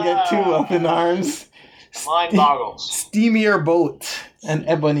 people don't get too up in arms. Mind boggles. Steamier Boat and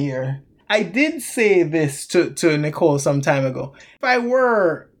Ebonier. I did say this to Nicole some time ago. If I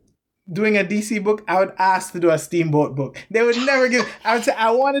were doing a DC book, I would ask to do a Steamboat book. They would never give. I would say,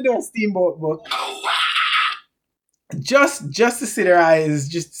 I want to do a Steamboat book. Just to see their eyes,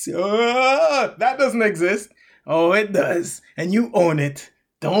 just see, that doesn't exist. Oh, it does. And you own it.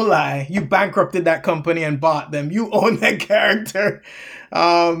 Don't lie. You bankrupted that company and bought them. You own that character.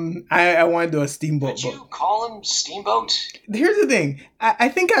 I want to do a Steamboat book. Would you call him Steamboat? Here's the thing. I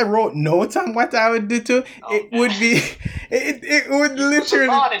think I wrote notes on what I would do to. It would be. It would literally.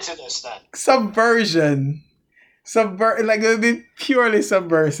 Not into this then. Subversion. Like it would be purely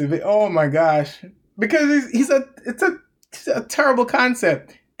subversive. Oh my gosh. Because it's a terrible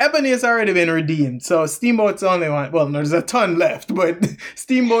concept. Ebony has already been redeemed, so Steamboat's the only one. Well, there's a ton left, but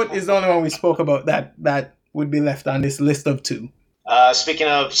Steamboat is the only one we spoke about that would be left on this list of two. Speaking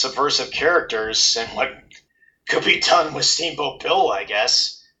of subversive characters and what could be done with Steamboat Bill, I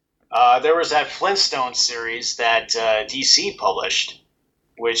guess, there was that Flintstone series that DC published,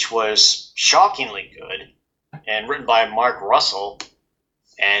 which was shockingly good and written by Mark Russell,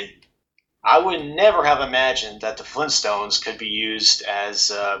 and I would never have imagined that the Flintstones could be used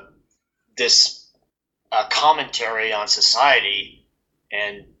as this commentary on society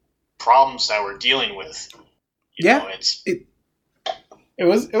and problems that we're dealing with. It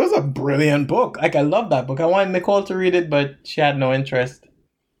was a brilliant book. Like, I love that book. I wanted Nicole to read it, but she had no interest.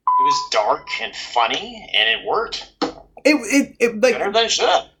 It was dark and funny, and it worked. It like better than it should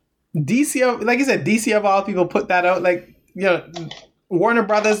have. DC, like you said, DC of all people put that out. Like, you know, Warner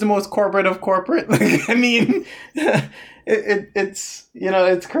Brothers, the most corporate of corporate. Like, I mean, it's you know,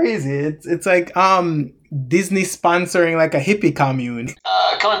 it's crazy. It's like Disney sponsoring like a hippie commune.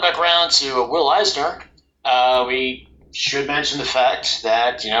 Coming back around to Will Eisner, we should mention the fact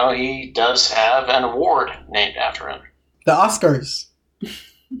that, you know, he does have an award named after him. The Oscars.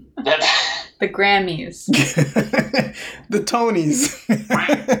 The Grammys. The Tonys.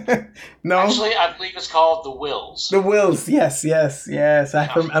 No? Actually, I believe it's called the Wills. The Wills, yes.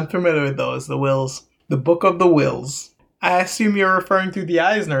 I'm familiar with those, the Wills. The Book of the Wills. I assume you're referring to the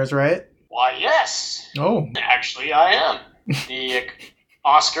Eisners, right? Why, yes. Oh. Actually, I am. The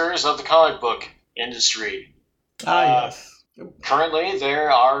Oscars of the comic book industry. Yes. Currently, they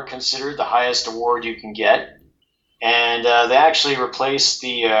are considered the highest award you can get. And they actually replaced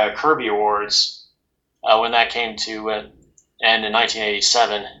the Kirby Awards when that came to end in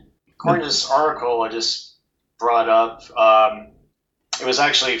 1987. According to this article I just brought up, it was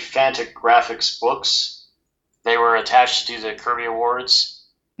actually Fantagraphics Books. They were attached to the Kirby Awards.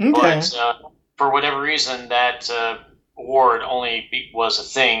 Okay. But for whatever reason, that award only was a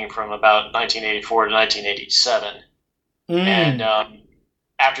thing from about 1984 to 1987. And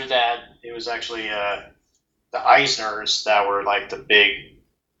after that, it was actually... the Eisners that were like the big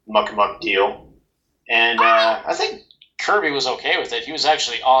muck deal. And I think Kirby was okay with it. He was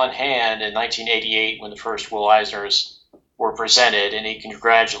actually on hand in 1988 when the first Will Eisners were presented, and he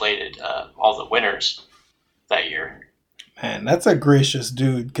congratulated all the winners that year. Man, that's a gracious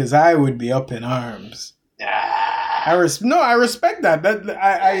dude, because I would be up in arms. I respect that.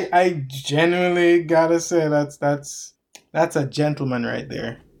 I genuinely gotta say that's a gentleman right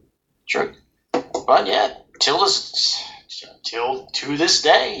there. Sure. But yeah, till to this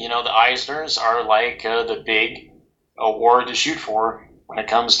day, you know, the Eisners are like the big award to shoot for when it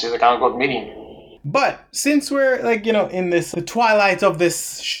comes to the comic book medium. But since we're like, you know, in the twilight of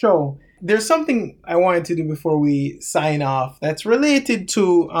this show, there's something I wanted to do before we sign off that's related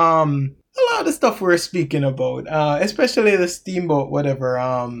to a lot of the stuff we're speaking about, especially the Steamboat, whatever.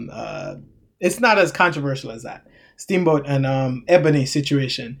 It's not as controversial as that. Steamboat and Ebony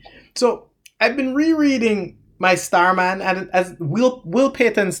situation. So I've been rereading my Starman as Will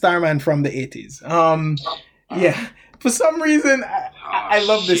Payton Starman from the 80s. Yeah. For some reason, I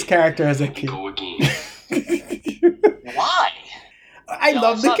love this character as a kid. Why? I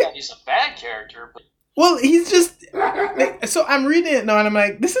love the character. He's a bad character, but... Well, he's just... Like, so I'm reading it now and I'm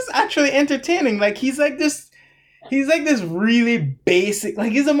like, this is actually entertaining. Like, he's like this really basic...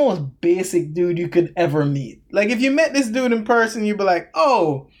 Like, he's the most basic dude you could ever meet. Like, if you met this dude in person, you'd be like,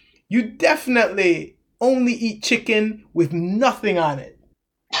 oh... You definitely only eat chicken with nothing on it.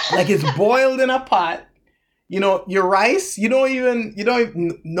 Like, it's boiled in a pot. You know, your rice, you don't even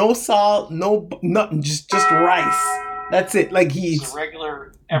no salt, nothing, just rice. That's it. Like, he's a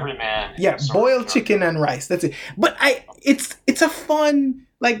regular everyman. Yeah, boiled chicken and rice. That's it. But it's a fun,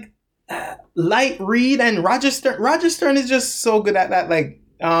 like, light read, and Roger Stern is just so good at that, like,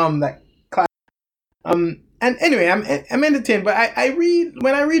 that class. And anyway, I'm entertained, but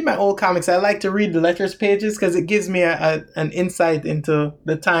when I read my old comics, I like to read the letters pages because it gives me an insight into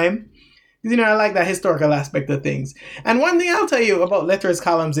the time. You know, I like that historical aspect of things. And one thing I'll tell you about letters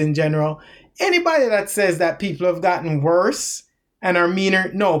columns in general, anybody that says that people have gotten worse and are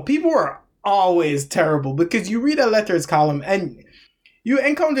meaner, no, people are always terrible, because you read a letters column and you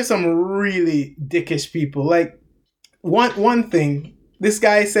encounter some really dickish people. Like, one thing... This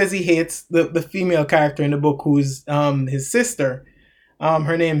guy says he hates the female character in the book who's his sister.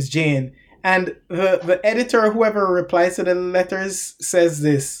 Her name's Jane. And the editor or whoever replies to the letters says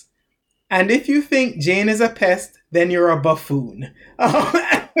this: "And if you think Jane is a pest, then you're a buffoon." I love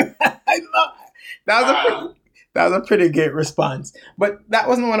that. That was a pretty great response. But that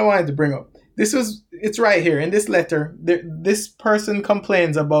wasn't what I wanted to bring up. It's right here in this letter. This person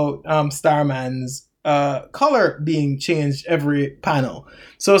complains about Starman's color being changed every panel.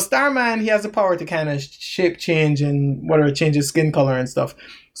 So Starman, he has the power to kind of shape change and whatever, change his skin color and stuff.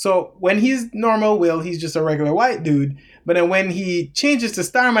 So when he's normal Will, he's just a regular white dude. But then when he changes to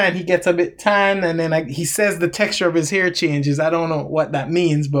Starman, he gets a bit tan, and then he says the texture of his hair changes. I don't know what that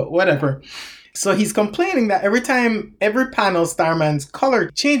means, but whatever. So he's complaining that every panel Starman's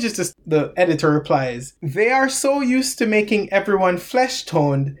color changes, the editor replies, "They are so used to making everyone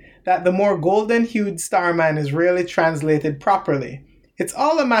flesh-toned that the more golden-hued Starman is rarely translated properly. It's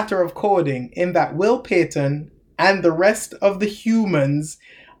all a matter of coding, in that Will Payton, and the rest of the humans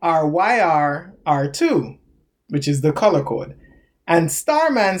are YR-R2, which is the color code. And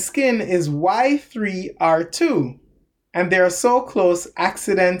Starman's skin is Y3-R2. And they are so close,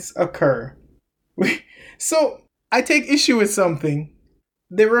 accidents occur. So I take issue with something.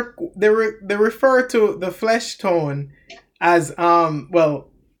 They refer to the flesh tone as most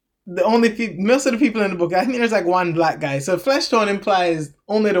of the people in the book, I think there's like one black guy. So flesh tone implies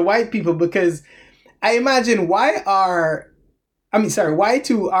only the white people, because I imagine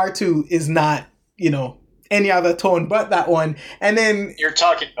Y2R2 is not, any other tone but that one. And then you're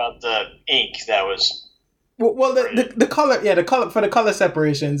talking about the ink that was. Well, the color, the color for the color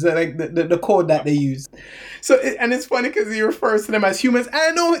separations, like the code that they use. So, and it's funny because he refers to them as humans. And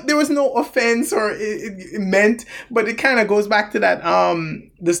I know there was no offense or it meant, but it kind of goes back to that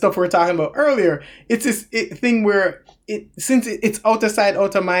the stuff we were talking about earlier. It's this thing where since it's outer side,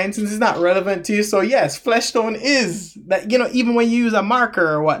 outer mind, since it's not relevant to you. So yes, flesh tone is that, even when you use a marker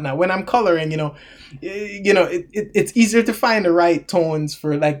or whatnot, when I'm coloring, it's easier to find the right tones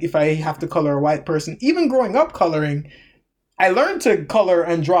for, like, if I have to color a white person. Even growing up coloring, I learned to color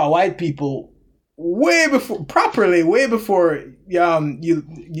and draw white people way before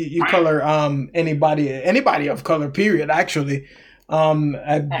you color anybody of color, period, actually.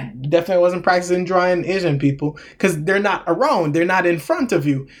 I definitely wasn't practicing drawing Asian people because they're not around, they're not in front of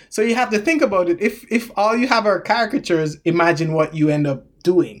you. So you have to think about it. If all you have are caricatures, imagine what you end up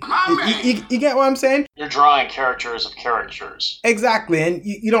doing. You get what I'm saying? You're drawing caricatures of caricatures. Exactly, and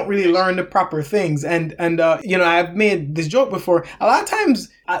you don't really learn the proper things. And I've made this joke before. A lot of times,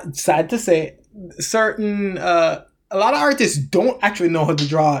 sad to say, a lot of artists don't actually know how to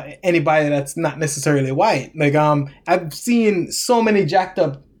draw anybody that's not necessarily white. Like, I've seen so many jacked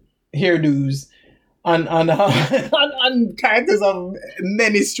up hairdos on characters of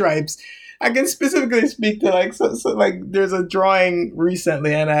many stripes. I can specifically speak to like there's a drawing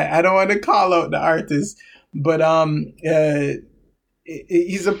recently, and I don't want to call out the artist, but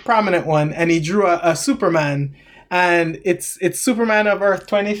he's a prominent one, and he drew a Superman, and it's Superman of Earth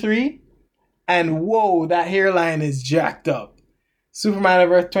 23. And whoa, that hairline is jacked up. Superman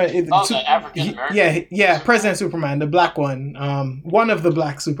of Earth 20. The African American. Yeah, President Superman, the black one. One of the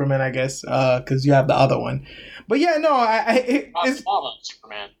black Supermen, I guess, because you have the other one. But yeah, no, it's Obama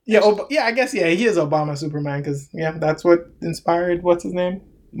Superman. Yeah, I guess he is Obama Superman, because that's what inspired what's his name,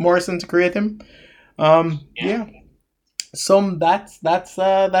 Morrison, to create him. Yeah. So that's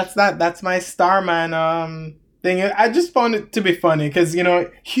my Starman thing. I just found it to be funny because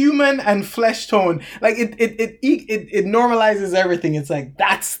human and flesh tone, like it normalizes everything. It's like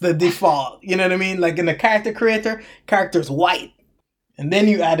that's the default. You know what I mean? Like in the character creator, character's white, and then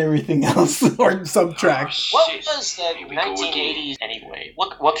you add everything else or subtract. What was the 1980s anyway?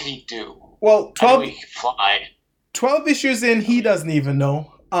 What could he do? Well, 12 he fly. 12 issues in, he doesn't even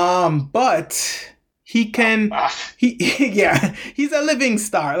know. But he can, he's a living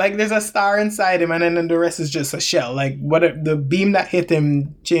star. Like there's a star inside him, and then the rest is just a shell. Like the beam that hit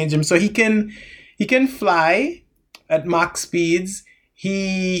him changed him. So he can fly at Mach speeds.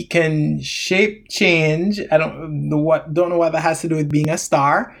 He can shape change. I don't know what that has to do with being a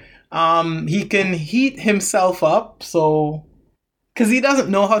star. He can heat himself up. So, because he doesn't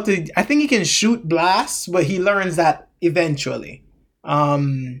know how to, I think he can shoot blasts, but he learns that eventually.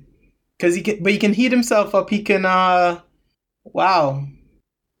 Because he can heat himself up. He can, wow.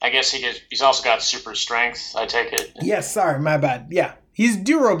 I guess he's also got super strength, I take it. Yes, sorry, my bad. Yeah. He's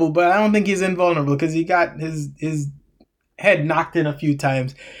durable, but I don't think he's invulnerable because he got his head knocked in a few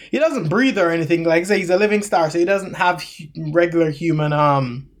times. He doesn't breathe or anything. Like I say, he's a living star, so he doesn't have regular human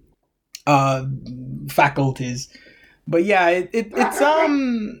faculties. But yeah, it's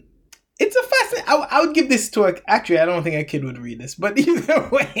a fascinating. I would give this to actually, I don't think a kid would read this, but either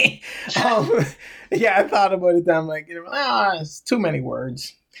way, I thought about it. I'm like, it's too many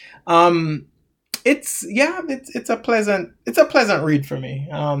words. It's a pleasant read for me.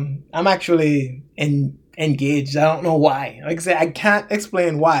 I'm actually engaged. I don't know why. Like I say, I can't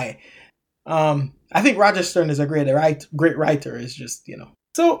explain why. I think Roger Stern is a great writer. Is just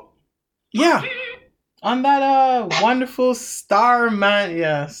So yeah. On that wonderful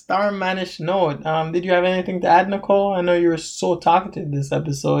Starmanish note, did you have anything to add, Nicole? I know you were so talkative this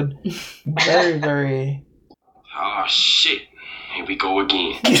episode. Very, very. Oh shit! Here we go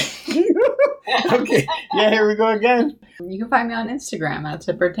again. Okay, yeah, here we go again. You can find me on Instagram at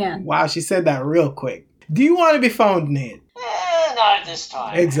Tippertan. Wow, she said that real quick. Do you want to be found, Nate? Not at this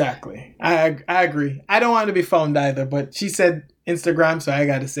time. Exactly. I agree. I don't want to be found either, but she said Instagram, so I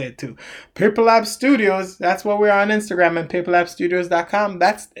gotta say it too. Paper Lab Studios, that's what we're on Instagram, and paperlabstudios.com.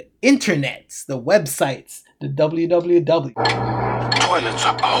 That's the internets, the websites, the www. Toilets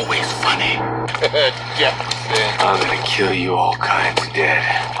are always funny. Jefferson. I'm gonna kill you all kinds dead.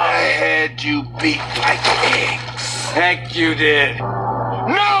 I had you beat like eggs. Heck you did.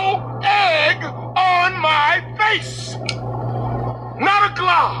 No egg on my face! Not a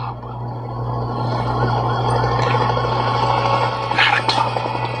glob!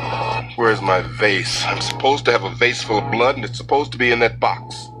 Where's my vase? I'm supposed to have a vase full of blood, and it's supposed to be in that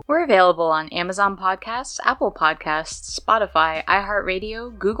box. We're available on Amazon Podcasts, Apple Podcasts, Spotify,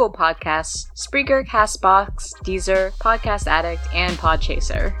 iHeartRadio, Google Podcasts, Spreaker, CastBox, Deezer, Podcast Addict, and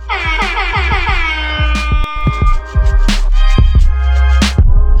Podchaser.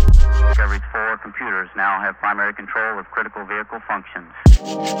 Discovery's 4 computers now have primary control of critical vehicle functions.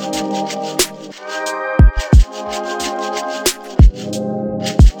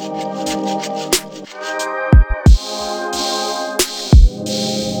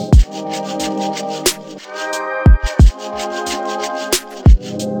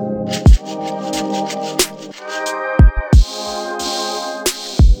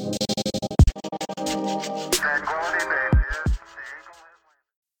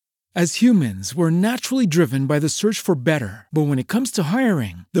 As humans, we're naturally driven by the search for better. But when it comes to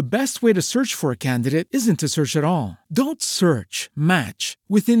hiring, the best way to search for a candidate isn't to search at all. Don't search, match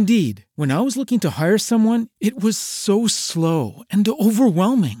with Indeed. When I was looking to hire someone, it was so slow and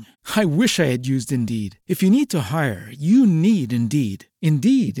overwhelming. I wish I had used Indeed. If you need to hire, you need Indeed.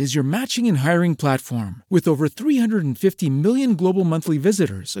 Indeed is your matching and hiring platform with over 350 million global monthly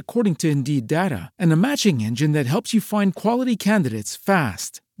visitors, according to Indeed data, and a matching engine that helps you find quality candidates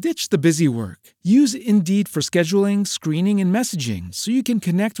fast. Ditch the busy work. Use Indeed for scheduling, screening, and messaging so you can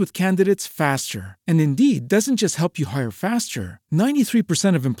connect with candidates faster. And Indeed doesn't just help you hire faster.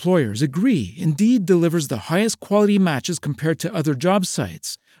 93% of employers agree Indeed delivers the highest quality matches compared to other job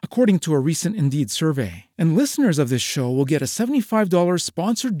sites, according to a recent Indeed survey. And listeners of this show will get a $75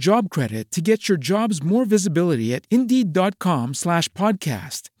 sponsored job credit to get your jobs more visibility at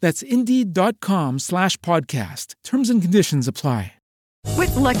Indeed.com/podcast. That's Indeed.com/podcast. Terms and conditions apply.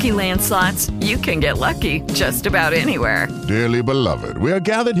 With Lucky Land Slots, you can get lucky just about anywhere. Dearly beloved, we are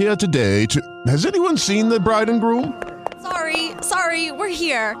gathered here today to... Has anyone seen the bride and groom? Sorry, we're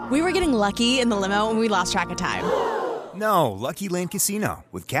here. We were getting lucky in the limo and we lost track of time. No, Lucky Land Casino,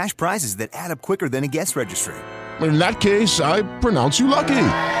 with cash prizes that add up quicker than a guest registry. In that case, I pronounce you lucky.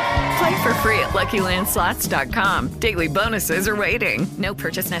 Play for free at LuckyLandSlots.com. Daily bonuses are waiting. No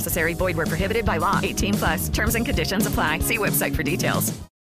purchase necessary. Void where prohibited by law. 18+. Terms and conditions apply. See website for details.